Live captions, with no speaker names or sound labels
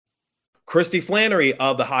Kristy Flannery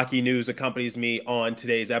of the Hockey News accompanies me on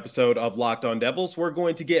today's episode of Locked On Devils. We're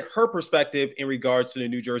going to get her perspective in regards to the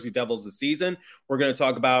New Jersey Devils this season. We're going to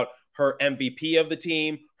talk about her MVP of the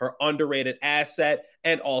team, her underrated asset,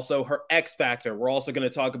 and also her X factor. We're also going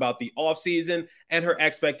to talk about the offseason and her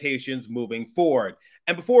expectations moving forward.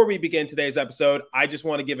 And before we begin today's episode, I just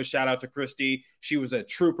want to give a shout out to Kristy. She was a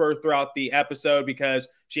trooper throughout the episode because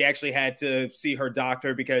she actually had to see her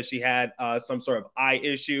doctor because she had some sort of eye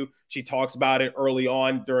issue. She talks about it early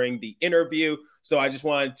on during the interview. So I just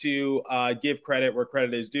wanted to give credit where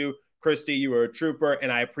credit is due. Kristy, you were a trooper,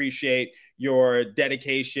 and I appreciate your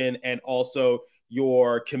dedication and also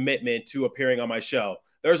your commitment to appearing on my show.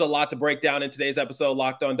 There's a lot to break down in today's episode,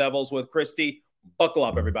 Locked On Devils with Kristy. Buckle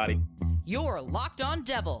up, everybody. You're Locked On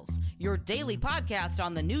Devils, your daily podcast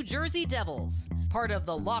on the New Jersey Devils. Part of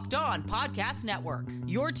the Locked On Podcast Network,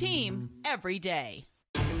 your team every day.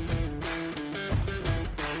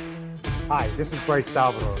 Hi, this is Bryce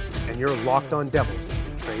Salvador, and you're Locked On Devils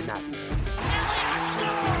with Trey Matthews.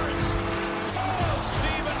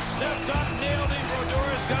 Stepped up, nailed him.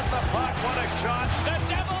 Brodor's got the puck. What a shot. The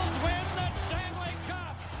Devils win the Stanley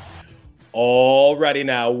Cup. Alrighty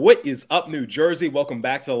now, what is up, New Jersey? Welcome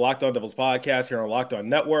back to the Locked On Devils podcast here on Locked On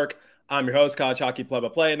Network. I'm your host, college hockey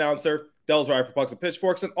play-by-play announcer, Devils writer for Pucks and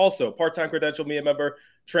Pitchforks, and also part-time credentialed media member,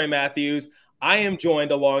 Trey Matthews. I am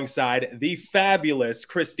joined alongside the fabulous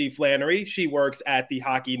Kristy Flannery. She works at the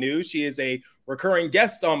Hockey News. She is a recurring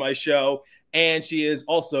guest on my show, and she is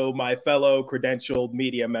also my fellow credentialed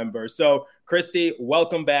media member. So, Kristy,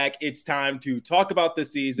 welcome back. It's time to talk about the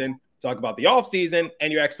season, talk about the offseason,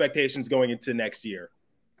 and your expectations going into next year.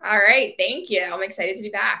 All right. Thank you. I'm excited to be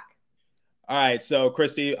back. All right. So,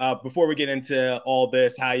 Kristy, before we get into all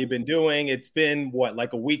this, how you been doing? It's been,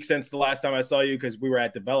 like a week since the last time I saw you because we were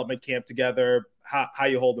at development camp together. How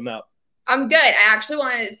you holding up? I'm good. I actually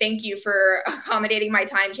want to thank you for accommodating my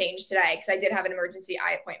time change today because I did have an emergency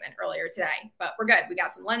eye appointment earlier today. But we're good. We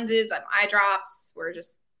got some lenses, some eye drops. We're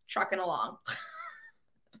just trucking along.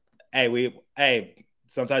 Hey,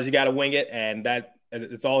 sometimes you got to wing it, and that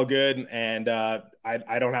it's all good. And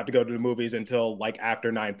I don't have to go to the movies until like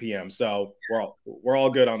after 9 p.m. So we're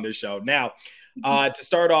all good on this show. Now, to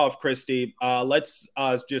start off, Kristy, let's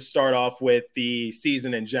just start off with the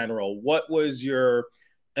season in general. What was your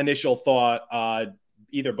initial thought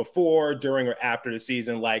either before, during, or after the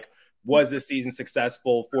season? Like, was this season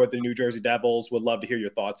successful for the New Jersey Devils? Would love to hear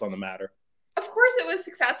your thoughts on the matter. Of course it was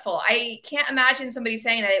successful. I can't imagine somebody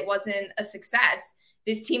saying that it wasn't a success.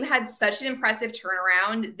 This team had such an impressive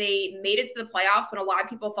turnaround. They made it to the playoffs when a lot of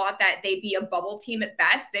people thought that they'd be a bubble team at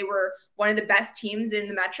best. They were one of the best teams in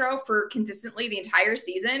the Metro for consistently the entire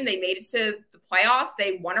season. They made it to the playoffs.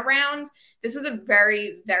 They won a round. This was a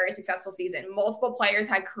very, very successful season. Multiple players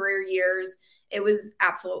had career years. It was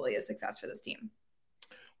absolutely a success for this team.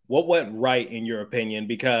 What went right in your opinion?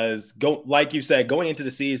 Because like you said, going into the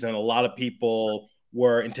season, a lot of people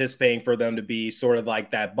were anticipating for them to be sort of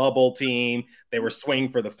like that bubble team. They were swinging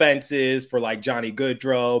for the fences for like Johnny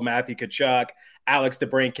Gaudreau, Matthew Tkachuk, Alex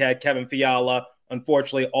DeBrincat, Kevin Fiala.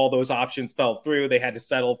 Unfortunately, all those options fell through. They had to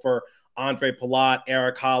settle for Andre Palat,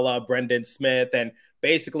 Eric Haula, Brendan Smith, and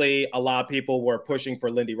basically a lot of people were pushing for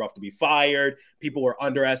Lindy Ruff to be fired. People were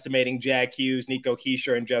underestimating Jack Hughes, Nico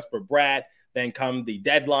Hischier, and Jesper Bratt. Then come the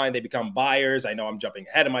deadline, they become buyers. I know I'm jumping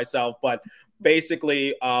ahead of myself, but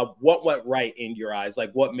basically, what went right in your eyes?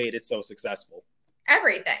 Like, what made it so successful?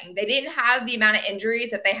 Everything. They didn't have the amount of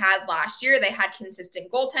injuries that they had last year. They had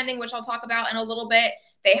consistent goaltending, which I'll talk about in a little bit.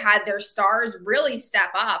 They had their stars really step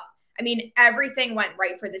up. I mean, everything went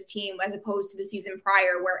right for this team as opposed to the season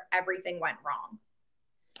prior where everything went wrong.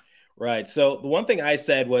 Right. So the one thing I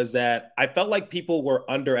said was that I felt like people were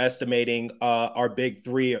underestimating our big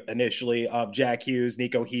three initially of Jack Hughes,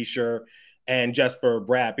 Nico Hischier, and Jesper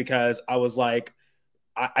Bratt, because I was like,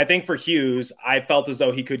 I think for Hughes, I felt as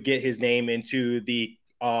though he could get his name into the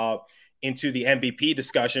MVP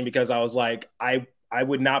discussion, because I was like, I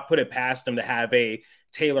would not put it past him to have a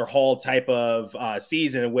Taylor Hall type of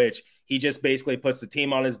season in which he just basically puts the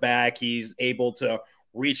team on his back. He's able to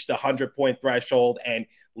reach the 100-point threshold and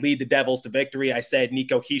lead the Devils to victory. I said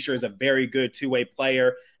Nico Hischier is a very good two-way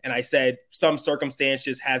player, and I said some circumstance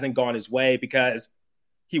just hasn't gone his way because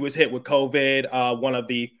he was hit with COVID, one of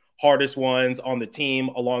the hardest ones on the team,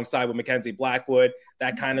 alongside with Mackenzie Blackwood.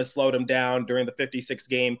 That kind of slowed him down during the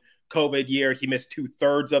 56-game COVID year. He missed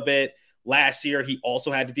 2/3 of it. Last year, he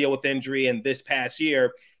also had to deal with injury, and this past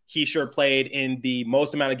year, he sure played in the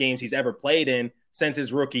most amount of games he's ever played in since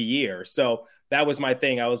his rookie year. So that was my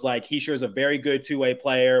thing. I was like, he sure is a very good two-way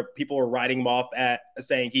player. People were writing him off at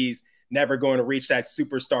saying he's never going to reach that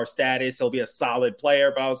superstar status. He'll be a solid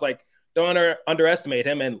player. But I was like, underestimate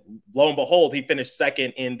him. And lo and behold, he finished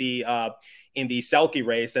second in the Selke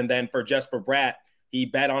race. And then for Jesper Bratt, he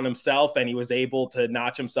bet on himself and he was able to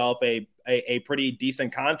notch himself a pretty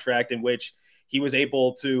decent contract in which he was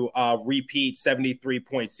able to repeat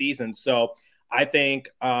 73-point seasons. So I think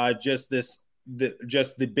just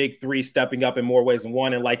the big three stepping up in more ways than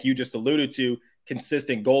one. And like you just alluded to,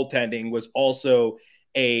 consistent goaltending was also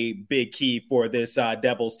a big key for this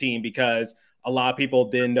Devils team, because a lot of people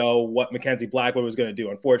didn't know what Mackenzie Blackwood was going to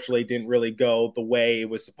do. Unfortunately, it didn't really go the way it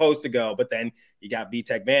was supposed to go. But then you got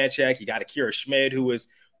Vitek Vanecek, you got Akira Schmid, who has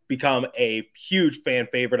become a huge fan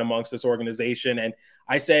favorite amongst this organization. And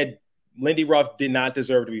I said Lindy Ruff did not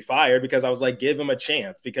deserve to be fired, because I was like, give him a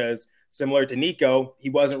chance, because similar to Nico, he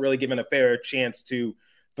wasn't really given a fair chance to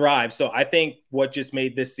thrive. So I think what just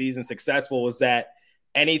made this season successful was that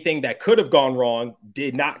anything that could have gone wrong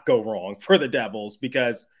did not go wrong for the Devils,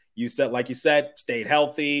 because like you said, stayed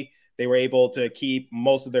healthy. They were able to keep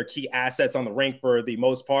most of their key assets on the rink for the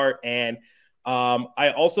most part. And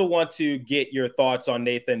I also want to get your thoughts on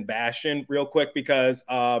Nathan Bastian real quick, because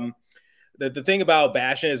the thing about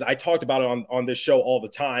Bastian is I talked about it on this show all the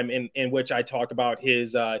time, in which I talk about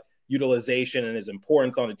his utilization and his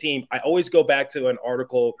importance on the team. I always go back to an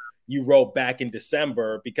article you wrote back in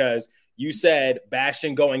December, because you said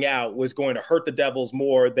Bastian going out was going to hurt the Devils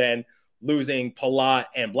more than losing Palat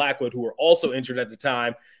and Blackwood, who were also injured at the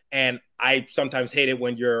time. And I sometimes hate it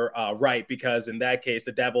when you're right, because in that case,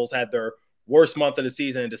 the Devils had their worst month of the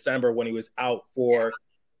season in December when he was out for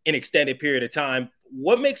an extended period of time.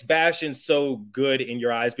 What makes Bastian so good in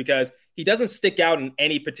your eyes? Because he doesn't stick out in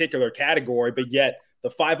any particular category, but yet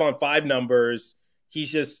the 5-on-5 numbers,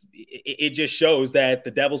 it just shows that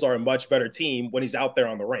the Devils are a much better team when he's out there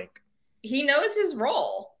on the rink. He knows his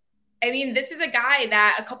role. I mean, this is a guy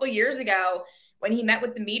that a couple years ago, when he met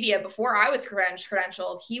with the media before I was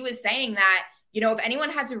credentialed, he was saying that, if anyone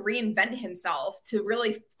had to reinvent himself to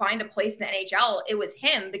really find a place in the NHL, it was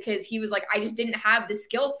him, because he was like, I just didn't have the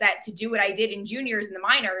skill set to do what I did in juniors and the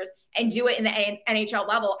minors and do it in the NHL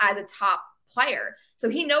level as a top player. So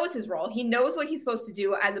he knows his role. He knows what he's supposed to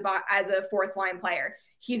do as a fourth line player.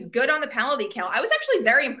 He's good on the penalty kill. I was actually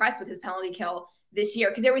very impressed with his penalty kill this year,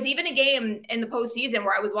 because there was even a game in the postseason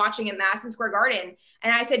where I was watching at Madison Square Garden,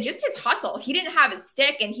 and I said, just his hustle. He didn't have his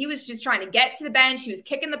stick, and he was just trying to get to the bench. He was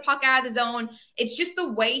kicking the puck out of the zone. It's just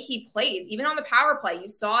the way he plays. Even on the power play, you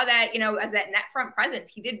saw that, as that net front presence,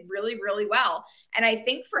 he did really, really well. And I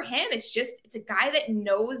think for him, it's a guy that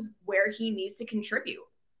knows where he needs to contribute.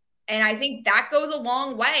 And I think that goes a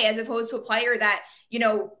long way, as opposed to a player that,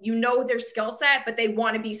 their skill set, but they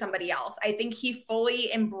want to be somebody else. I think he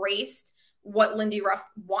fully embraced what Lindy Ruff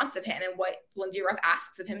wants of him and what Lindy Ruff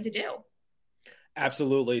asks of him to do.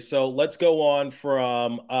 Absolutely. So let's go on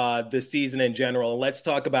from the season in general, and let's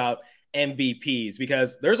talk about MVPs,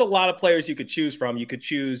 because there's a lot of players you could choose from. You could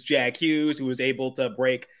choose Jack Hughes, who was able to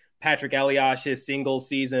break Patrick Eliash's single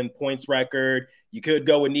season points record. You could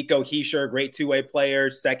go with Nico Hischier, great two-way player,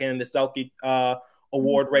 second in the Selke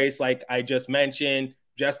award race, like I just mentioned.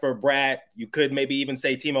 Jesper Bratt. You could maybe even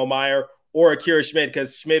say Timo Meier or Akira Schmid,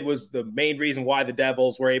 because Schmid was the main reason why the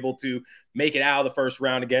Devils were able to make it out of the first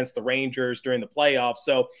round against the Rangers during the playoffs.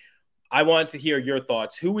 So I want to hear your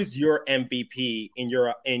thoughts. Who is your MVP in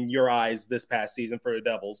your eyes this past season for the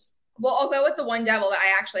Devils? Well, I'll go with the one Devil that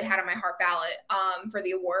I actually had on my heart ballot for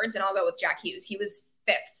the awards, and I'll go with Jack Hughes. He was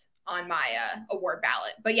 5th on my award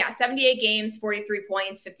ballot. But yeah, 78 games, 43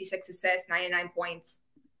 points, 56 assists, 99 points.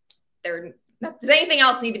 Does anything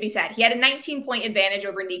else need to be said? He had a 19-point advantage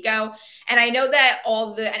over Nico. And I know that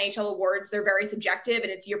all the NHL awards, they're very subjective,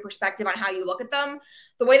 and it's your perspective on how you look at them.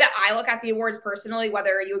 The way that I look at the awards personally,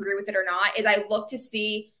 whether you agree with it or not, is I look to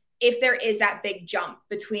see if there is that big jump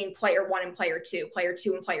between player 1 and player 2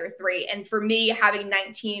 and player 3. And for me, having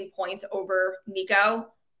 19 points over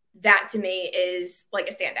Nico, that to me is like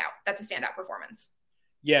a standout. That's a standout performance.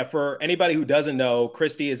 Yeah, for anybody who doesn't know,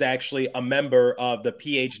 Kristy is actually a member of the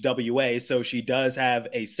PHWA, so she does have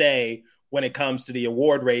a say when it comes to the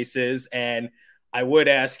award races. And I would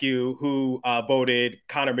ask you who voted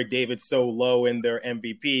Connor McDavid so low in their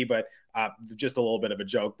MVP, but just a little bit of a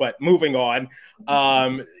joke. But moving on.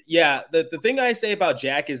 The thing I say about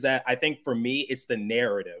Jack is that I think for me, it's the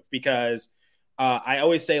narrative, because I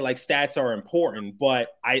always say like stats are important, but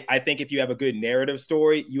I think if you have a good narrative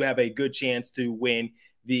story, you have a good chance to win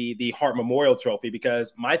the Hart Memorial Trophy.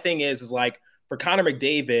 Because my thing is like for Connor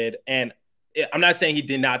McDavid, and I'm not saying he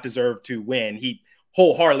did not deserve to win. He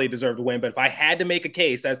wholeheartedly deserved to win. But if I had to make a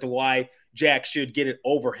case as to why Jack should get it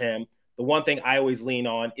over him, the one thing I always lean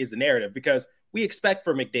on is the narrative. Because we expect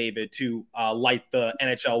for McDavid to light the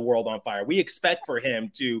NHL world on fire. We expect for him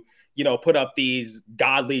to, put up these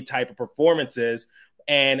godly type of performances.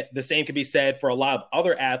 And the same can be said for a lot of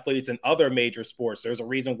other athletes and other major sports. There's a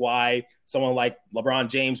reason why someone like LeBron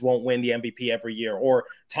James won't win the MVP every year, or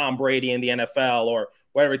Tom Brady in the NFL, or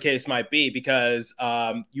whatever the case might be, because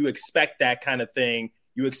you expect that kind of thing.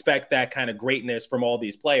 You expect that kind of greatness from all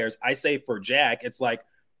these players. I say for Jack, it's like,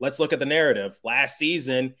 let's look at the narrative. Last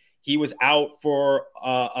season, he was out for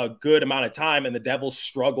a good amount of time, and the Devils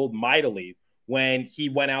struggled mightily when he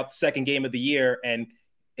went out the second game of the year, and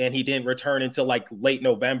he didn't return until like late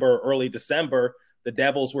November, early December. The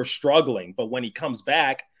Devils were struggling. But when he comes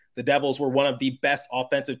back, the Devils were one of the best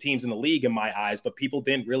offensive teams in the league in my eyes, but people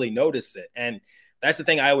didn't really notice it. And that's the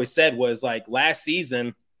thing I always said was, like, last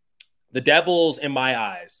season, the Devils, in my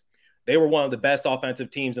eyes, they were one of the best offensive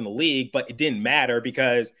teams in the league, but it didn't matter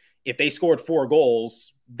because if they scored 4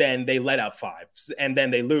 goals, then they let out 5 and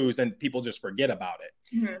then they lose and people just forget about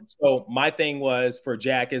it. Mm-hmm. So my thing was for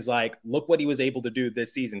Jack is like, look what he was able to do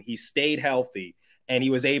this season. He stayed healthy and he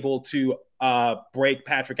was able to break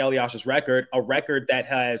Patrick Eliash's record, a record that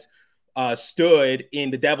has stood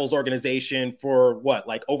in the Devils organization for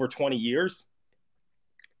over 20 years.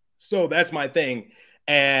 So that's my thing.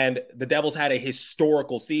 And the Devils had a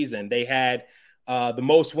historical season. They had the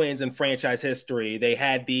most wins in franchise history. They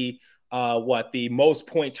had the most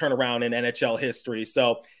point turnaround in NHL history.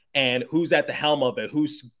 So, and who's at the helm of it?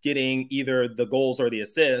 Who's getting either the goals or the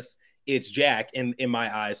assists? It's Jack in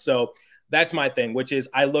my eyes. So that's my thing, which is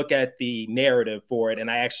I look at the narrative for it.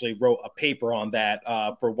 And I actually wrote a paper on that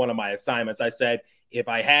for one of my assignments. I said, if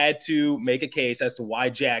I had to make a case as to why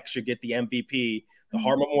Jack should get the MVP, the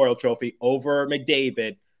Hart Memorial Trophy over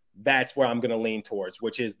McDavid, that's where I'm going to lean towards,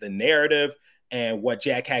 which is the narrative and what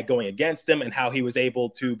Jack had going against him and how he was able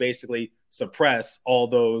to basically suppress all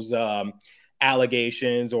those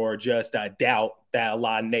allegations or just doubt that a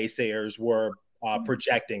lot of naysayers were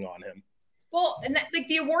projecting on him. Well, and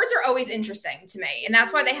the awards are always interesting to me. And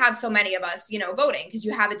that's why they have so many of us, voting, because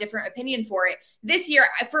you have a different opinion for it. This year,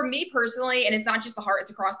 for me personally, and it's not just the Hart,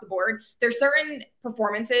 it's across the board, there's certain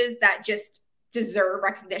performances that just deserve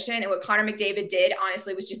recognition. And what Connor McDavid did,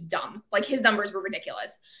 honestly, was just dumb. Like, his numbers were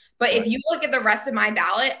ridiculous. But right. If you look at the rest of my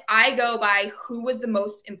ballot, I go by who was the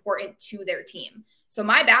most important to their team. So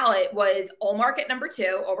my ballot was Ullmark at number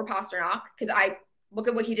 2 over Pasternak, because I look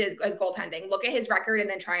at what he did as goaltending, look at his record, and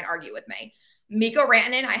then try and argue with me. Mikko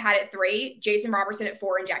Rantanen, I had at 3, Jason Robertson at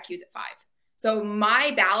 4, and Jack Hughes at 5. So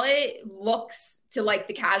my ballot looks to, like,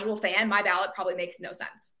 the casual fan, my ballot probably makes no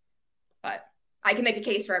sense. But I can make a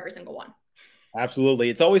case for every single one. Absolutely.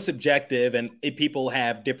 It's always subjective and people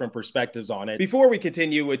have different perspectives on it. Before we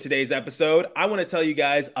continue with today's episode, I want to tell you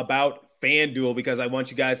guys about FanDuel because I want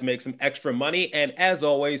you guys to make some extra money. And as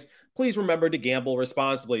always, please remember to gamble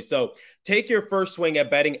responsibly. So take your first swing at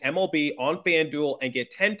betting MLB on FanDuel and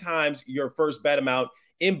get 10 times your first bet amount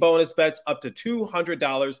in bonus bets up to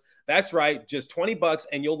 $200. That's right, just $20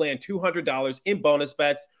 and you'll land $200 in bonus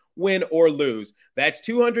bets, win or lose. That's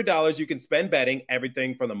 $200 you can spend betting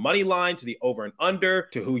everything from the money line to the over and under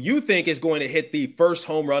to who you think is going to hit the first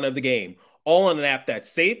home run of the game. All on an app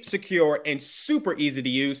that's safe, secure, and super easy to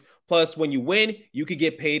use. Plus, when you win, you could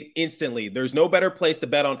get paid instantly. There's no better place to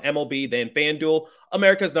bet on MLB than FanDuel,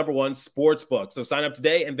 America's #1 sportsbook. So sign up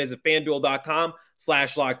today and visit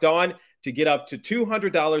FanDuel.com/lockedon to get up to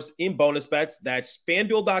 $200 in bonus bets. That's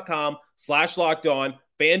FanDuel.com/lockedon.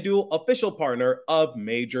 FanDuel, official partner of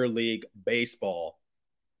Major League Baseball.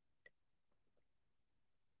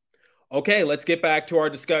 Okay, let's get back to our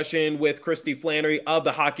discussion with Kristy Flannery of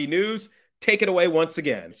the Hockey News. Take it away once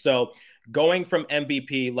again. So going from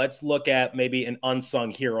MVP, let's look at maybe an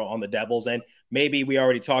unsung hero on the Devils. And maybe we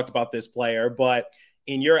already talked about this player, but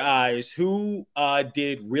in your eyes, who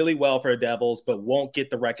did really well for the Devils but won't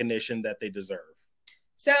get the recognition that they deserve?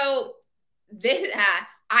 So this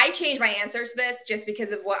I changed my answers to this just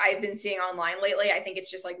because of what I've been seeing online lately. I think it's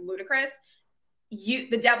just like ludicrous.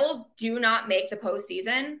 The Devils do not make the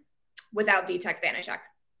postseason without Vitek Vanacek.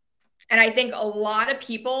 And I think a lot of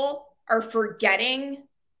people are forgetting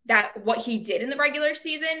that what he did in the regular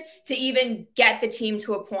season to even get the team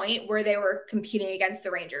to a point where they were competing against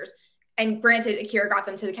the Rangers. And granted, Akira got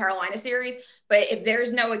them to the Carolina series, but if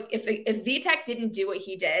Vitek didn't do what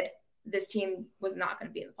he did, this team was not going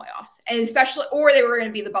to be in the playoffs, and especially, or they were going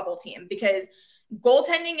to be the bubble team, because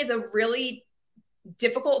goaltending is a really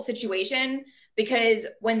difficult situation, because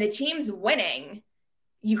when the team's winning,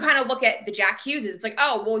 you kind of look at the Jack Hugheses. It's like,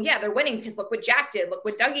 oh, well, yeah, they're winning because look what Jack did. Look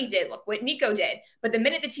what Dougie did. Look what Nico did. But the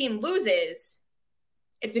minute the team loses,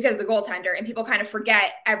 It's because of the goaltender, and people kind of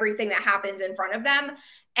forget everything that happens in front of them.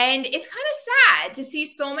 And it's kind of sad to see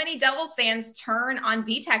so many Devils fans turn on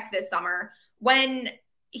Vitek this summer when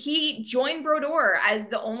he joined Brodeur as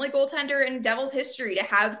the only goaltender in Devils history to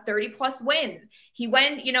have 30 plus wins. He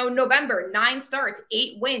went, November, 9 starts,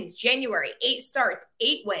 8 wins, January, 8 starts,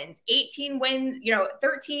 8 wins, 18 wins,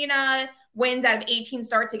 13 wins out of 18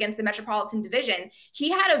 starts against the Metropolitan Division.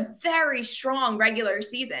 He had a very strong regular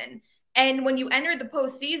season. And when you enter the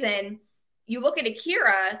postseason, you look at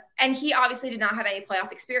Akira, and he obviously did not have any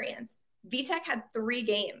playoff experience. Vitek had 3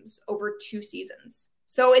 games over 2 seasons.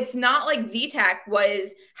 So it's not like Vitek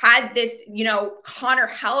had this, Connor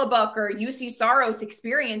Hellebuck or UC Saros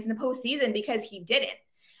experience in the postseason, because he didn't.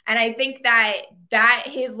 And I think that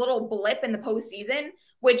his little blip in the postseason,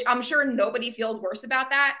 which I'm sure nobody feels worse about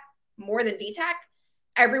that more than Vitek,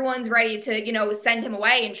 everyone's ready to, send him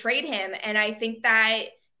away and trade him. And I think that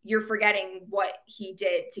you're forgetting what he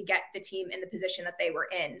did to get the team in the position that they were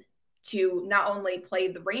in to not only play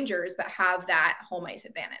the Rangers, but have that home ice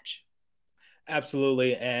advantage.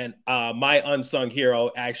 Absolutely. And my unsung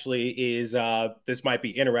hero actually is, this might be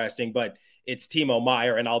interesting, but it's Timo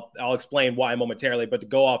Meier. And I'll explain why momentarily. But to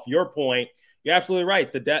go off your point, you're absolutely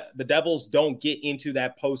right. The Devils don't get into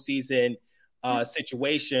that postseason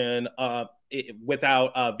situation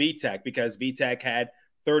without Vitek, because Vitek had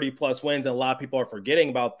 30 plus wins, and a lot of people are forgetting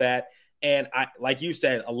about that. And like you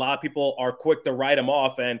said, a lot of people are quick to write him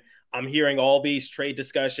off. And I'm hearing all these trade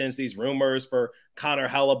discussions, these rumors for Connor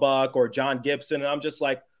Hellebuck or John Gibson. And I'm just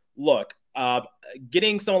like, look,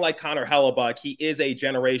 getting someone like Connor Hellebuck, he is a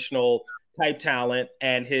generational type talent,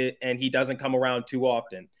 and he doesn't come around too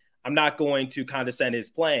often. I'm not going to condescend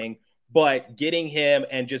his playing, but getting him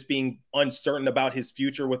and just being uncertain about his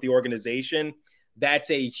future with the organization,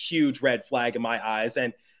 that's a huge red flag in my eyes.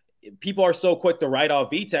 And people are so quick to write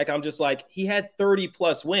off Vitek. I'm just like, he had 30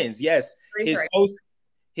 plus wins. Yes,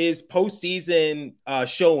 his postseason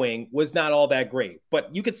showing was not all that great,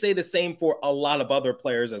 but you could say the same for a lot of other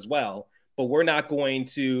players as well. But we're not going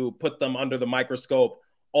to put them under the microscope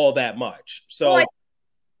all that much. So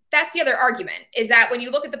that's the other argument, is that when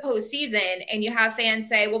you look at the postseason and you have fans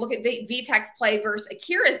say, well, look at Vitek's play versus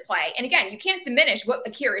Akira's play. And again, you can't diminish what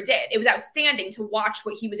Akira did. It was outstanding to watch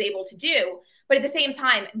what he was able to do. But at the same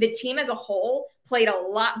time, the team as a whole played a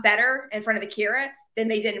lot better in front of Akira than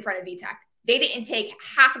they did in front of Vitek. They didn't take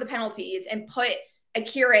half of the penalties and put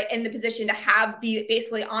Akira in the position to be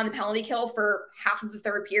basically on the penalty kill for half of the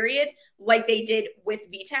third period like they did with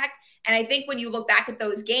Vitek. And I think when you look back at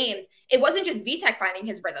those games, it wasn't just Vitek finding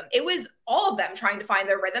his rhythm. It was all of them trying to find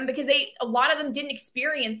their rhythm, because a lot of them didn't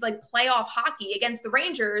experience like playoff hockey against the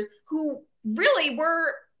Rangers, who really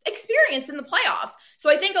were experienced in the playoffs. So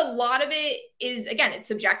I think a lot of it is, again, it's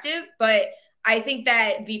subjective, but I think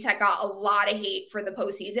that Vitek got a lot of hate for the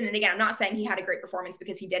postseason. And again, I'm not saying he had a great performance,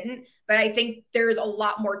 because he didn't, but I think there's a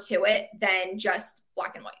lot more to it than just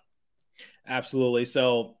black and white. Absolutely.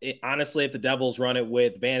 So honestly, if the Devils run it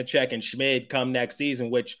with Vanacek and Schmid come next season,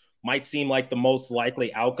 which might seem like the most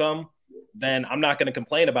likely outcome, then I'm not going to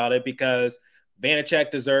complain about it, because Vanacek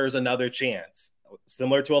deserves another chance,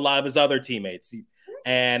 similar to a lot of his other teammates.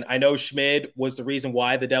 And I know Schmid was the reason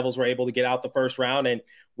why the Devils were able to get out the first round. And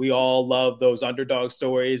we all love those underdog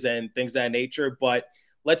stories and things of that nature. But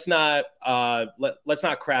let's not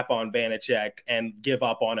crap on Vanacek and give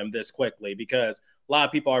up on him this quickly, because a lot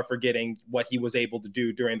of people are forgetting what he was able to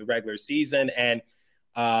do during the regular season. And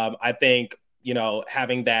I think,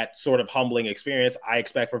 having that sort of humbling experience, I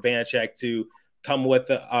expect for Vanacek to come with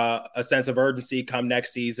a sense of urgency come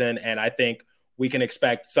next season. And I think we can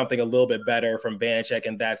expect something a little bit better from Vanacek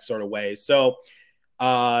in that sort of way. So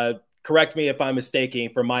correct me if I'm mistaken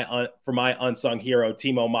for my unsung hero,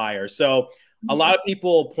 Timo Meier. So a lot of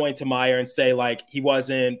people point to Meier and say, like, he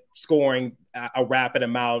wasn't scoring a rapid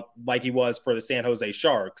amount like he was for the San Jose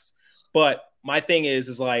Sharks. But my thing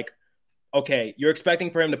is like, okay, you're expecting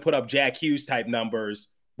for him to put up Jack Hughes type numbers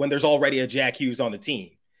when there's already a Jack Hughes on the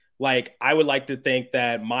team. Like, I would like to think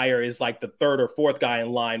that Meier is like the third or fourth guy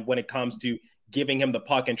in line when it comes to giving him the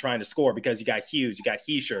puck and trying to score, because you got Hughes, you got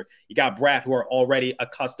Hischier, you got Bratt, who are already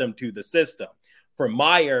accustomed to the system. For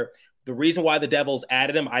Meier, the reason why the Devils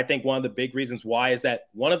added him, I think one of the big reasons why, is that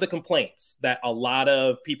one of the complaints that a lot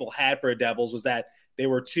of people had for the Devils was that they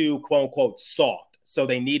were too, quote unquote, soft. So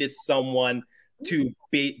they needed someone to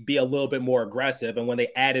be a little bit more aggressive. And when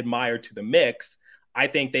they added Meier to the mix, I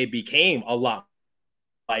think they became a lot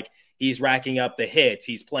like, he's racking up the hits.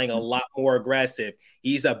 He's playing a lot more aggressive.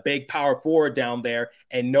 He's a big power forward down there,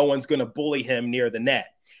 and no one's going to bully him near the net.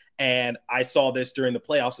 And I saw this during the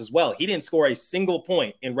playoffs as well. He didn't score a single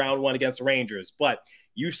point in round one against the Rangers, but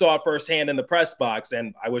you saw it firsthand in the press box,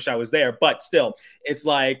 and I wish I was there, but still, it's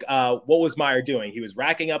like, what was Meyer doing? He was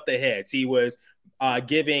racking up the hits. He was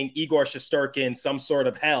giving Igor Shesterkin some sort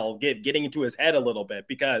of hell, getting into his head a little bit,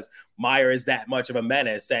 because Meyer is that much of a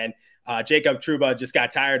menace. And Jacob Trouba just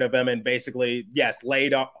got tired of him and basically, yes,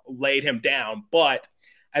 laid him down. But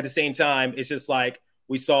at the same time, it's just like,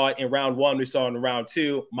 we saw it in round one. We saw it in round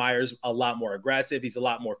two. Meyer's a lot more aggressive. He's a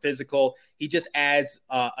lot more physical. He just adds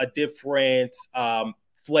a different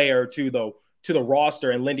flair to the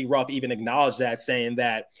roster. And Lindy Ruff even acknowledged that, saying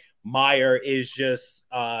that Meyer is just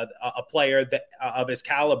a player that of his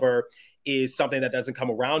caliber is something that doesn't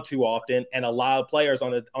come around too often. And a lot of players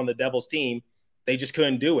on the Devils team, they just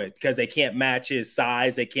couldn't do it because they can't match his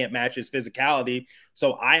size. They can't match his physicality.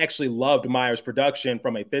 So I actually loved Meyer's production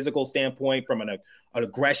from a physical standpoint, from an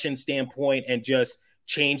aggression standpoint, and just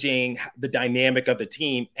changing the dynamic of the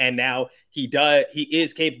team. And now he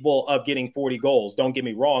is capable of getting 40 goals. Don't get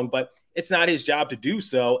me wrong, but it's not his job to do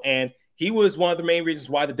so. And he was one of the main reasons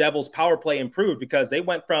why the Devils power play improved, because they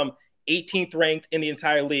went from 18th ranked in the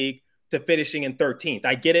entire league to finishing in 13th.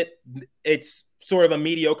 I get it. It's sort of a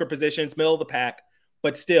mediocre position. It's middle of the pack,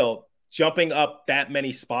 but still jumping up that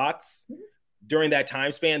many spots during that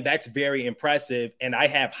time span, that's very impressive. And I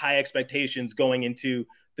have high expectations going into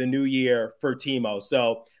the new year for Timo.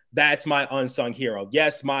 So that's my unsung hero.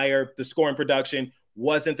 Yes, Meyer, the scoring production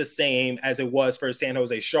wasn't the same as it was for San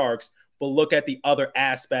Jose Sharks, but look at the other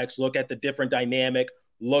aspects, look at the different dynamic,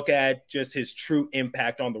 look at just his true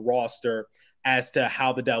impact on the roster as to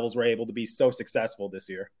how the Devils were able to be so successful this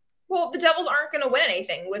year. Well, the Devils aren't going to win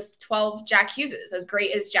anything with 12 Jack Hugheses, as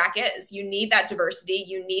great as Jack is. You need that diversity.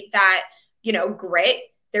 You need that, grit.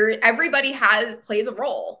 Everybody plays a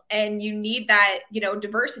role, and you need that,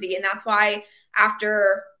 diversity. And that's why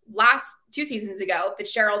after last 2 seasons ago,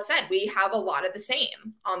 Fitzgerald said, we have a lot of the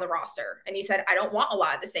same on the roster. And he said, I don't want a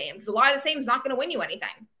lot of the same, because a lot of the same is not going to win you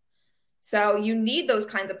anything. So you need those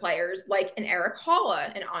kinds of players like an Eric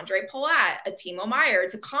Holla, an Andre Palat, a Timo Meyer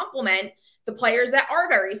to complement the players that are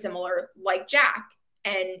very similar, like Jack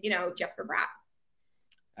and, Jesper Bratt.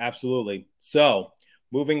 Absolutely. So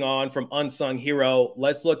moving on from unsung hero,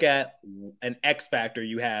 let's look at an X factor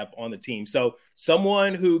you have on the team. So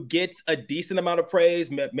someone who gets a decent amount of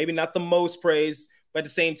praise, maybe not the most praise, but at the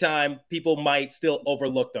same time, people might still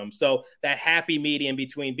overlook them. So that happy medium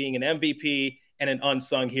between being an MVP and an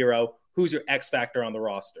unsung hero, who's your X factor on the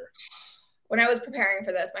roster? When I was preparing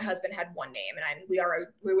for this, my husband had one name, and we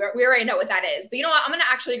already know what that is. But you know what? I'm going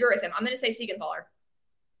to actually agree with him. I'm going to say Siegenthaler.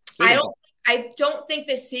 I don't think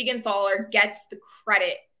that Siegenthaler gets the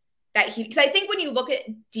credit that because I think when you look at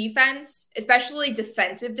defense, especially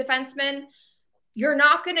defensive defensemen, you're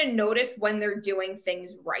not going to notice when they're doing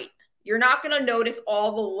things right. You're not going to notice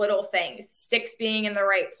all the little things, sticks being in the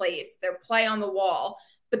right place, their play on the wall.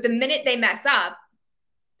 But the minute they mess up,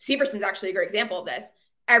 Severson's actually a great example of this.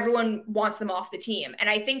 Everyone wants them off the team. And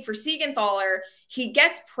I think for Siegenthaler, he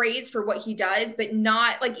gets praise for what he does, but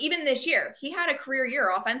not like even this year, he had a career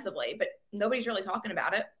year offensively, but nobody's really talking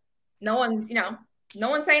about it. No one's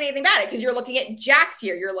saying anything about it because you're looking at Jack's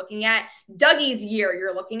year. You're looking at Dougie's year.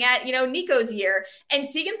 You're looking at, Nico's year. And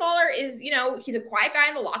Siegenthaler is, he's a quiet guy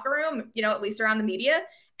in the locker room, at least around the media.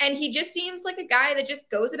 And he just seems like a guy that just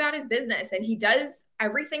goes about his business and he does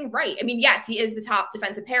everything right. I mean, yes, he is the top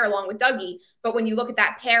defensive pair along with Dougie, but when you look at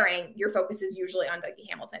that pairing, your focus is usually on Dougie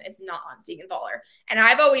Hamilton. It's not on Siegenthaler. And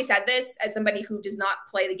I've always said this as somebody who does not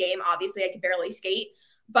play the game. Obviously, I can barely skate,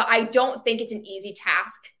 but I don't think it's an easy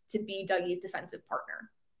task to be Dougie's defensive partner.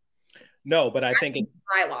 No, but I think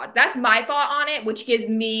that's my thought on it, which gives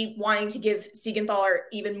me wanting to give Siegenthaler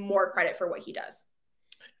even more credit for what he does.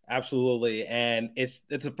 Absolutely. And it's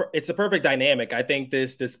a perfect dynamic. I think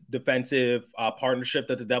this defensive partnership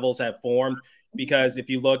that the Devils have formed, because if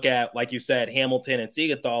you look at, like you said, Hamilton and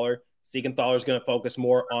Siegenthaler is going to focus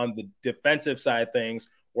more on the defensive side of things,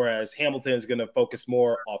 whereas Hamilton is going to focus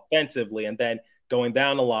more offensively. And then going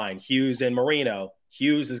down the line, Hughes and Marino.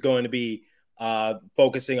 Hughes is going to be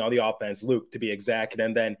focusing on the offense, Luke to be exact.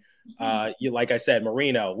 And then like I said,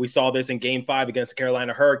 Marino, we saw this in Game 5 against the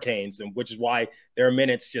Carolina Hurricanes, and which is why their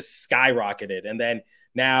minutes just skyrocketed. And then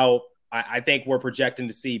now I think we're projecting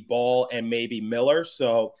to see Ball and maybe Miller.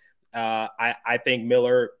 So I think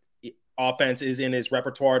Miller offense is in his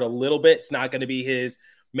repertoire a little bit. It's not going to be his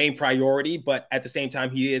main priority, but at the same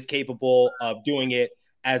time, he is capable of doing it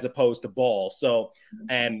as opposed to Ball. So,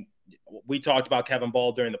 and we talked about Kevin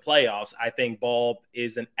Ball during the playoffs. I think Ball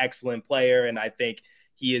is an excellent player, and I think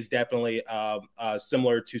he is definitely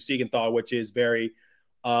similar to Siegenthaler, which is very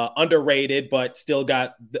underrated, but still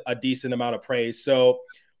got a decent amount of praise. So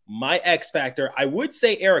My X factor, I would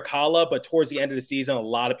say Eric Holla, but towards the end of the season, a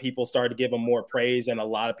lot of people started to give him more praise, and a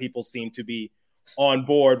lot of people seemed to be on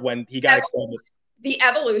board when he got extended. The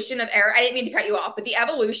evolution of Eric, I didn't mean to cut you off, but the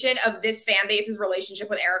evolution of this fan base's relationship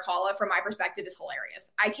with Eric Holla, from my perspective, is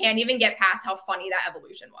hilarious. I can't even get past how funny that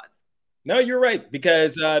evolution was. No, you're right,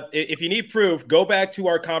 because if you need proof, go back to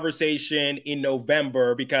our conversation in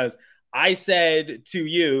November, because I said to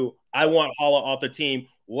you, I want Holla off the team.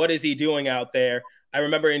 What is he doing out there? I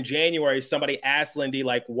remember in January, somebody asked Lindy,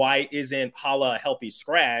 like, why isn't Holla a healthy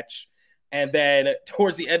scratch? And then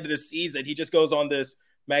towards the end of the season, he just goes on this,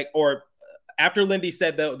 or after Lindy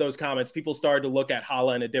said those comments, people started to look at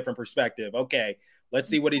Holla in a different perspective. Okay, let's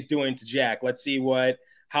see what he's doing to Jack. Let's see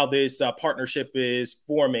how this partnership is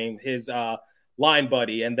forming, his line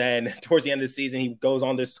buddy. And then towards the end of the season, he goes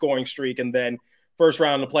on this scoring streak. And then first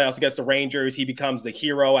round of the playoffs against the Rangers, he becomes the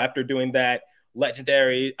hero after doing that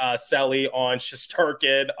legendary celly on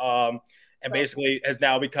Shesterkin, and basically has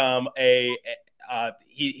now become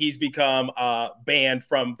he's become banned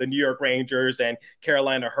from the New York Rangers and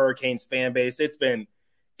Carolina Hurricanes fan base. It's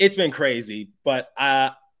been crazy, but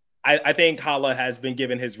I think Holla has been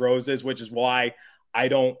given his roses, which is why I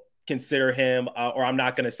don't consider him, or I'm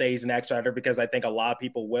not going to say he's an X factor, because I think a lot of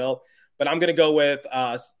people will. But I'm going to go with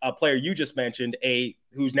a player you just mentioned,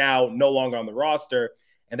 who's now no longer on the roster,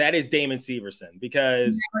 and that is Damon Severson,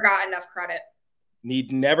 because he never got enough credit. He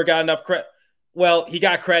never got enough credit. Well, he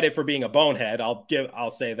got credit for being a bonehead.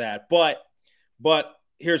 I'll say that. But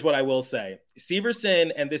here's what I will say.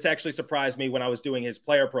 Severson, and this actually surprised me when I was doing his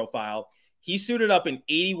player profile, he suited up in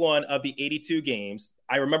 81 of the 82 games.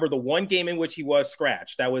 I remember the one game in which he was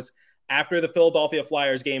scratched. That was after the Philadelphia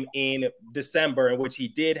Flyers game in December, in which he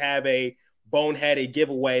did have a boneheaded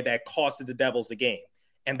giveaway that costed the Devils the game.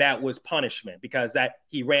 And that was punishment, because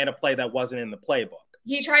he ran a play that wasn't in the playbook.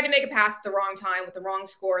 He tried to make a pass at the wrong time with the wrong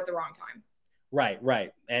score at the wrong time.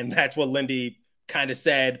 Right. And that's what Lindy kind of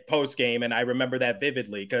said post-game, and I remember that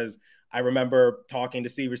vividly, because I remember talking to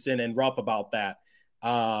Severson and Ruff about that.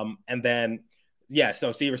 And then,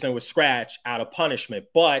 so Severson was scratched out of punishment.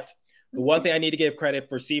 But the one thing I need to give credit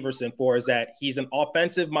for Severson for is that he's an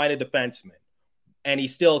offensive-minded defenseman, and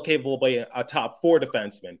he's still capable of being a top 4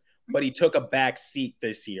 defenseman. But he took a back seat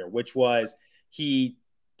this year, which was he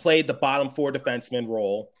played the bottom 4 defenseman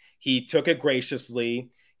role. He took it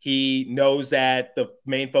graciously. He knows that the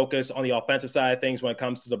main focus on the offensive side of things when it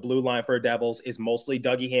comes to the blue line for Devils is mostly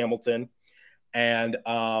Dougie Hamilton. And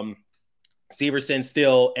Severson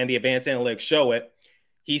still, and the advanced analytics show it,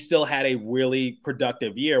 he still had a really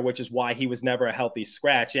productive year, which is why he was never a healthy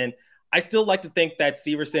scratch. And I still like to think that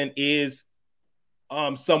Severson is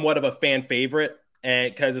somewhat of a fan favorite,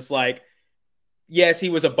 and because it's like, yes, he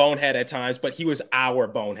was a bonehead at times, but he was our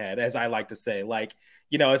bonehead, as I like to say. Like,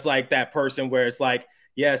 it's like that person where it's like,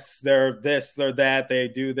 yes, they're this, they're that, they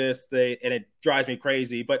do this, and it drives me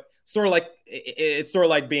crazy. But sort of like, it's sort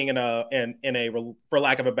of like being in a, for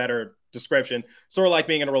lack of a better description, sort of like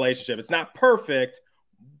being in a relationship. It's not perfect,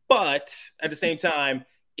 but at the same time,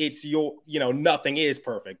 it's nothing is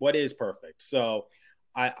perfect. What is perfect? So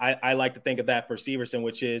I like to think of that for Severson,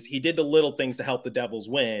 which is he did the little things to help the Devils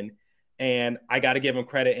win. And I got to give him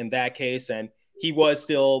credit in that case. And he was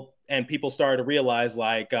still, and people started to realize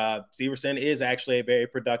like Severson is actually a very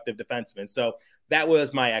productive defenseman. So that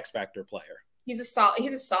was my X factor player. He's a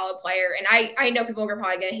solid player. And I know people are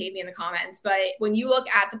probably going to hate me in the comments, but when you look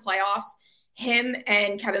at the playoffs, him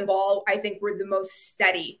and Kevin Ball, I think, were the most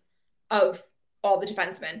steady of all the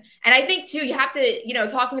defensemen. And I think too, you have to,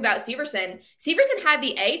 talking about Severson had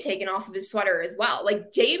the A taken off of his sweater as well.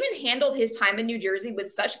 Like, Damon handled his time in New Jersey with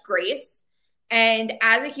such grace. And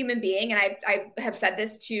as a human being, and I have said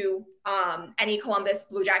this to any Columbus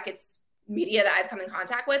Blue Jackets media that I've come in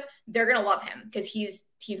contact with, they're going to love him because he's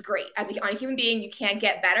great. On a human being, you can't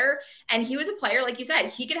get better. And he was a player, like you said,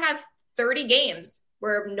 he could have 30 games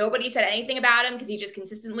where nobody said anything about him because he just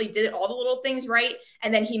consistently did all the little things right.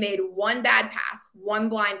 And then he made one bad pass, one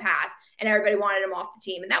blind pass, and everybody wanted him off the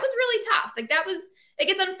team. And that was really tough. Like, it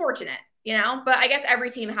gets unfortunate, but I guess every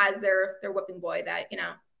team has their whipping boy that,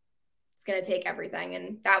 it's going to take everything.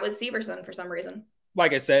 And that was Severson for some reason.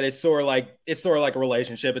 Like I said, it's sort of like a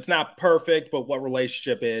relationship. It's not perfect, but what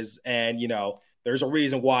relationship is. And, there's a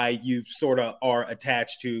reason why you sort of are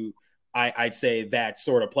attached to, I'd say, that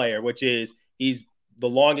sort of player, which is he's the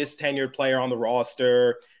longest tenured player on the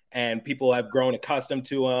roster, and people have grown accustomed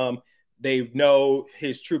to him. They know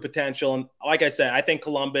his true potential. And like I said, I think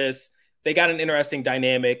Columbus, they got an interesting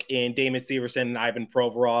dynamic in Damon Severson and Ivan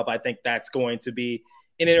Provorov. I think that's going to be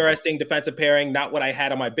an interesting defensive pairing. Not what I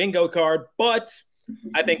had on my bingo card, but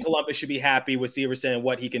I think Columbus should be happy with Severson and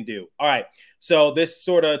what he can do. All right. So this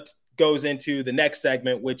sort of goes into the next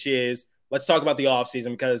segment, which is let's talk about the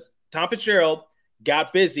offseason, because Tom Fitzgerald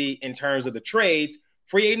got busy in terms of the trades.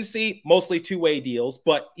 Free agency, mostly two-way deals,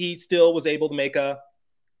 but he still was able to make a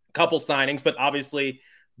couple signings. But obviously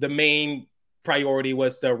the main priority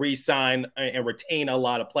was to re-sign and retain a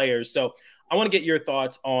lot of players. So I want to get your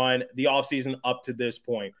thoughts on the offseason up to this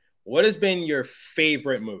point. What has been your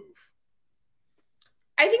favorite move?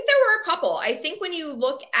 I think there were a couple. I think when you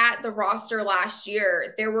look at the roster last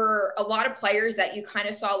year, there were a lot of players that you kind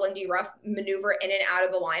of saw Lindy Ruff maneuver in and out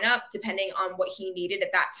of the lineup, depending on what he needed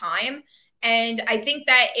at that time. And I think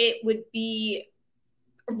that it would be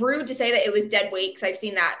rude to say that it was dead weight, because I've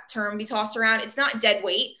seen that term be tossed around. It's not dead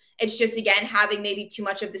weight. It's just, again, having maybe too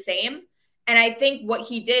much of the same. And I think what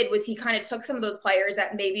he did was he kind of took some of those players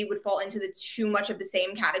that maybe would fall into the too much of the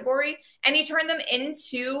same category, and he turned them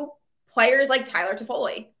into players like Tyler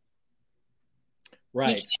Toffoli.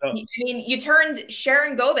 Right. You turned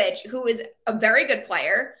Sharon Govich, who is a very good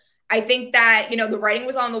player. I think that, the writing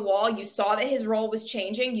was on the wall. You saw that his role was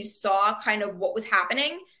changing. You saw kind of what was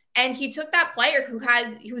happening. And he took that player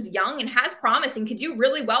who's young and has promise and could do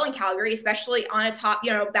really well in Calgary, especially on a top,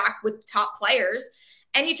 back with top players.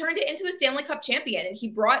 And he turned it into a Stanley Cup champion. And he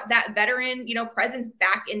brought that veteran, presence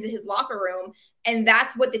back into his locker room. And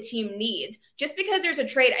that's what the team needs. Just because there's a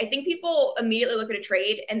trade, I think people immediately look at a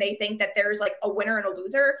trade and they think that there's like a winner and a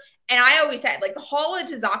loser. And I always said, like, the Haula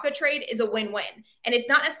to Zacha trade is a win-win. And it's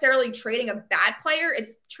not necessarily trading a bad player.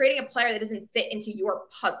 It's trading a player that doesn't fit into your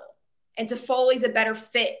puzzle. And Toffoli's a better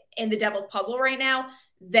fit in the Devils' puzzle right now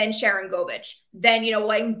than Sharon Govich, than,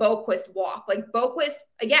 letting Boquist walk. Like, Boquist,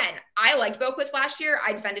 again, I liked Boquist last year.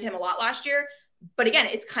 I defended him a lot last year. But again,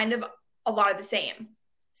 it's kind of a lot of the same.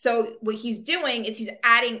 So what he's doing is he's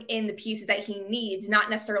adding in the pieces that he needs, not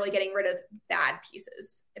necessarily getting rid of bad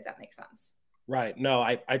pieces, if that makes sense. Right. No,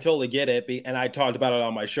 I totally get it. And I talked about it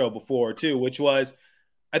on my show before too, which was,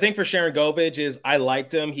 I think for Sharon Govich is I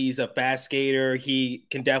liked him. He's a fast skater. He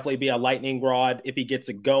can definitely be a lightning rod if he gets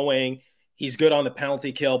it going. He's good on the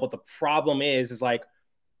penalty kill. But the problem is like,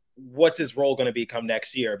 what's his role going to be come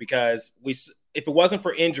next year? Because if it wasn't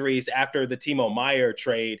for injuries after the Timo Meier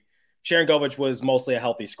trade, Sharon Govich was mostly a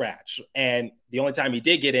healthy scratch. And the only time he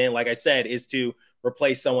did get in, like I said, is to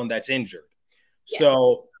replace someone that's injured. Yeah.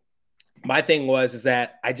 So my thing is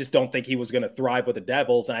that I just don't think he was going to thrive with the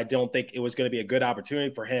Devils, and I don't think it was going to be a good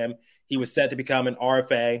opportunity for him. He was set to become an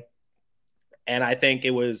RFA, and I think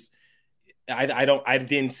it was I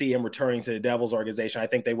didn't see him returning to the Devils organization. I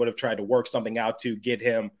think they would have tried to work something out to get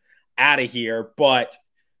him out of here, but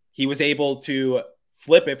he was able to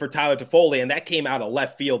flip it for Tyler Toffoli, and that came out of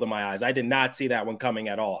left field in my eyes. I did not see that one coming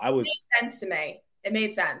at all. It made sense to me. It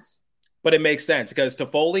made sense. But it makes sense because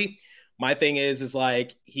Toffoli, my thing is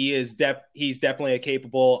like he's definitely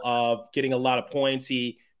capable of getting a lot of points.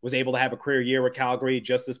 He was able to have a career year with Calgary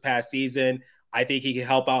just this past season. I think he can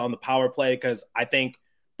help out on the power play, because I think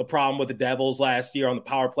the problem with the Devils last year on the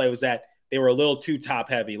power play was that they were a little too top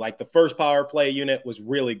heavy. Like, the first power play unit was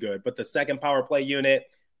really good, but the second power play unit,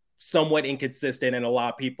 somewhat inconsistent, and a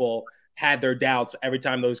lot of people had their doubts every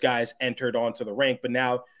time those guys entered onto the rink. But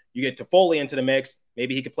now you get Toffoli into the mix.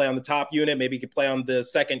 Maybe he could play on the top unit. Maybe he could play on the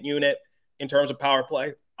second unit in terms of power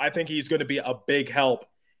play. I think he's going to be a big help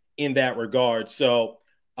in that regard. So,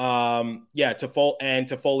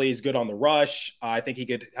 Toffoli is good on the rush. I think he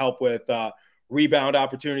could help with rebound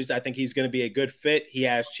opportunities. I think he's going to be a good fit. He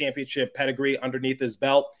has championship pedigree underneath his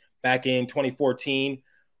belt back in 2014.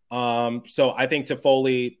 So I think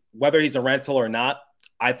Toffoli, whether he's a rental or not,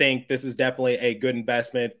 I think this is definitely a good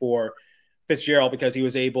investment for Fitzgerald, because he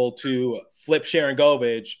was able to flip Sharon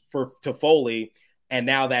Govich for Toffoli, and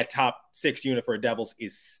now that top six unit for Devils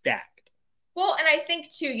is stacked. Well, and I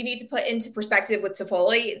think, too, you need to put into perspective with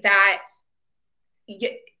Toffoli that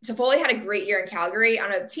Toffoli had a great year in Calgary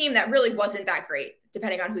on a team that really wasn't that great,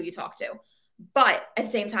 depending on who you talk to. But at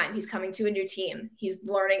the same time, he's coming to a new team. He's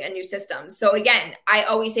learning a new system. So again, I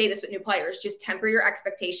always say this with new players, just temper your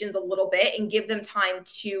expectations a little bit and give them time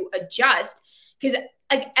to adjust. Because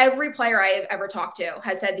like every player I have ever talked to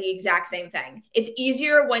has said the exact same thing. It's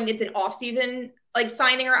easier when it's an off-season like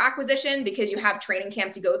signing or acquisition, because you have training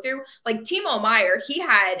camp to go through. Like Timo Meier,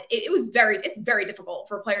 it's very difficult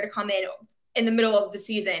for a player to come in the middle of the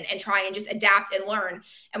season and try and just adapt and learn.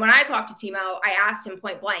 And when I talked to Timo, I asked him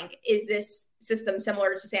point blank, is this system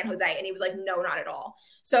similar to San Jose? And he was like, no, not at all.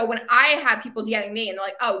 So when I have people DMing me and they're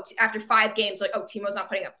like, oh, after 5 games, like, oh, Timo's not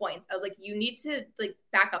putting up points, I was like, you need to like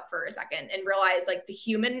back up for a second and realize like the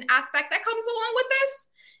human aspect that comes along with this.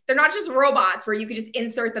 they're not just robots where you could just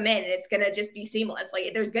insert them in and it's going to just be seamless.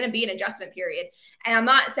 Like there's going to be an adjustment period. And I'm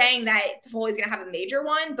not saying that Toffoli's going to have a major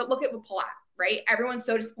one, but look at what Palat, right? Everyone's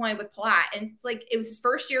so disappointed with Palat. And it's like, it was his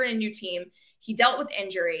first year in a new team. He dealt with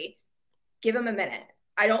injury. Give him a minute.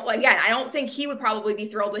 I don't think he would probably be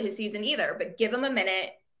thrilled with his season either, but give him a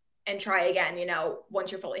minute and try again,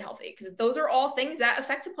 once you're fully healthy, because those are all things that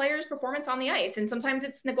affect a player's performance on the ice. And sometimes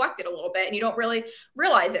it's neglected a little bit and you don't really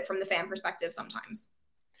realize it from the fan perspective sometimes.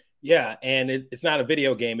 Yeah, and it's not a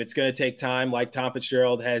video game. It's going to take time, like Tom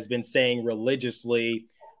Fitzgerald has been saying religiously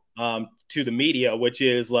to the media, which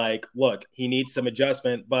is like, look, he needs some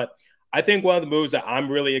adjustment. But I think one of the moves that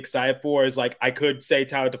I'm really excited for is, like, I could say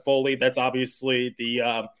Tyler Toffoli. That's obviously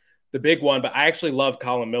the big one, but I actually love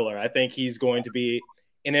Colin Miller. I think he's going to be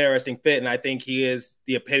an interesting fit, and I think he is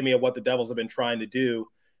the epitome of what the Devils have been trying to do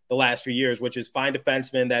the last few years, which is find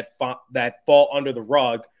defensemen that fall under the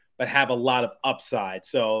rug but have a lot of upside.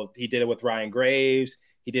 So he did it with Ryan Graves.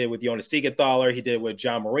 He did it with Jonas Siegenthaler. He did it with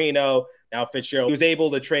John Marino. Now Fitzgerald. He was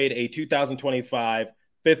able to trade a 2025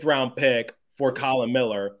 fifth-round pick for Colin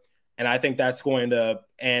Miller, and I think that's going to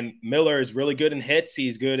 – and Miller is really good in hits.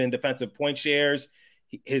 He's good in defensive point shares.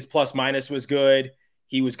 His plus-minus was good.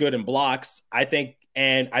 He was good in blocks. I think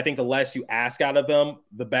the less you ask out of him,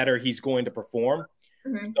 the better he's going to perform.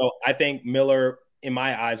 Mm-hmm. So I think Miller – in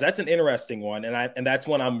my eyes, that's an interesting one. And that's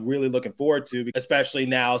one I'm really looking forward to, especially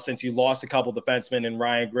now since you lost a couple defensemen in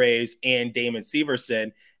Ryan Graves and Damon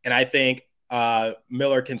Severson. And I think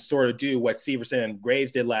Miller can sort of do what Severson and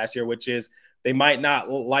Graves did last year, which is they might not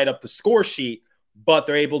light up the score sheet, but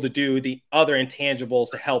they're able to do the other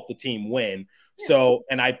intangibles to help the team win. Yeah. So,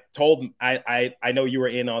 and I know you were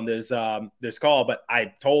in on this call, but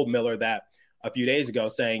I told Miller that a few days ago,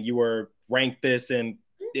 saying you were ranked this in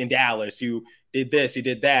Dallas, you did this, you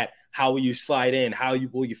did that. How will you slide in?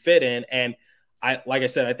 Will you fit in? And like I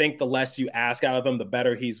said, I think the less you ask out of him, the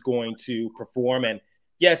better he's going to perform. And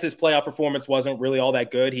yes, his playoff performance wasn't really all that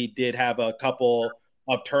good. He did have a couple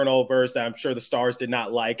of turnovers that I'm sure the Stars did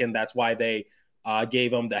not like, and that's why they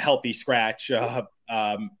gave him the healthy scratch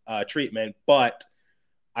treatment. But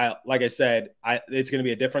like I said, it's going to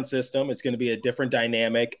be a different system. It's going to be a different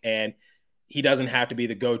dynamic, and he doesn't have to be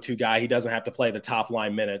the go-to guy. He doesn't have to play the top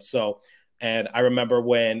line minutes. So, and I remember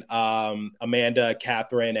when Amanda,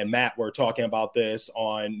 Catherine, and Matt were talking about this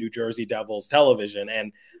on New Jersey Devils television.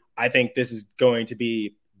 And I think this is going to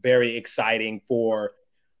be very exciting for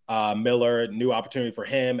Miller, new opportunity for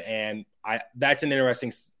him. And that's an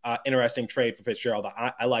interesting trade for Fitzgerald.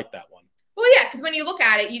 I like that one. Well, yeah, because when you look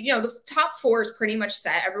at it, the top four is pretty much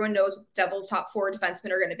set. Everyone knows what Devils' top four defensemen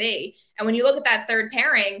are going to be. And when you look at that third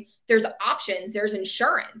pairing, there's options. There's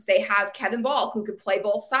insurance. They have Kevin Ball, who could play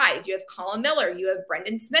both sides. You have Colin Miller. You have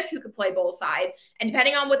Brendan Smith, who could play both sides. And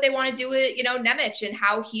depending on what they want to do with, Nemec and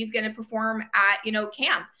how he's going to perform at,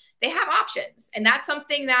 camp, they have options. And that's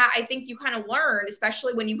something that I think you kind of learned,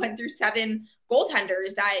 especially when you went through 7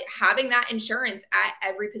 goaltenders, that having that insurance at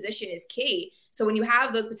every position is key. So when you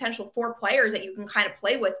have those potential 4 players that you can kind of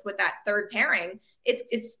play with that third pairing,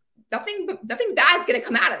 it's nothing bad's going to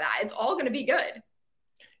come out of that. It's all going to be good.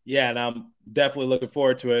 Yeah, and I'm definitely looking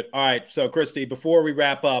forward to it. All right, so Kristy, before we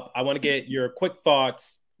wrap up, I want to get your quick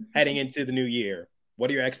thoughts heading into the new year.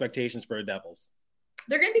 What are your expectations for the Devils?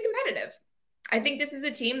 They're going to be competitive. I think this is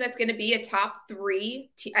a team that's going to be a top 3,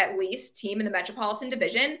 at least, team in the Metropolitan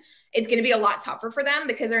Division. It's going to be a lot tougher for them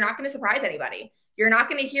because they're not going to surprise anybody. You're not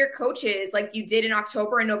going to hear coaches like you did in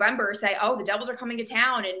October and November say, oh, the Devils are coming to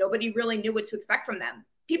town, and nobody really knew what to expect from them.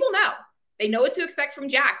 People know. They know what to expect from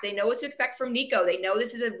Jack. They know what to expect from Nico. They know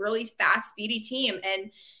this is a really fast, speedy team.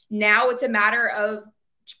 And now it's a matter of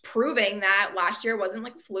proving that last year wasn't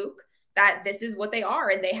like a fluke, that this is what they are,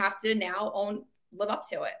 and they have to now live up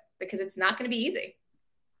to it, because it's not going to be easy.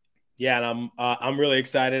 Yeah, and I'm really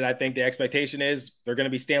excited. I think the expectation is they're going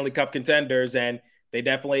to be Stanley Cup contenders, and they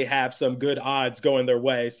definitely have some good odds going their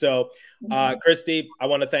way. So, Kristy, I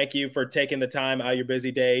want to thank you for taking the time out of your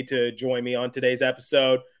busy day to join me on today's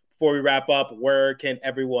episode. Before we wrap up, where can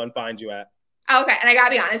everyone find you at? Okay, and I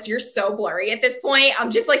gotta be honest, you're so blurry at this point.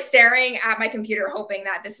 I'm just like staring at my computer, hoping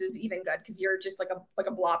that this is even good, because you're just like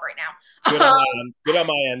a blob right now. Good on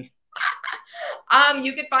my end.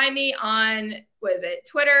 You could find me on,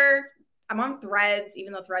 Twitter. I'm on Threads,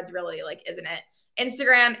 even though Threads really isn't it.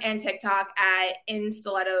 Instagram and TikTok at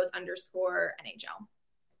 @instilettos_NHL.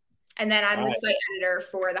 And then I'm the site editor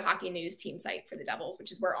for the Hockey News team site for the Devils,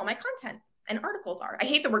 which is where all my content and articles are. I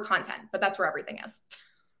hate the word content, but that's where everything is.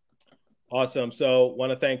 Awesome. So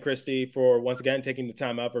want to thank Kristy for once again taking the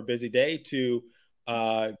time out of her busy day to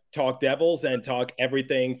talk Devils and talk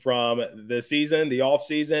everything from the season, the off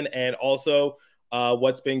season, and also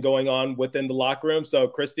what's been going on within the locker room. So,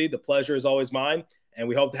 Kristy, the pleasure is always mine, and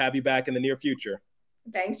we hope to have you back in the near future.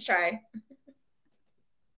 Thanks, Trey.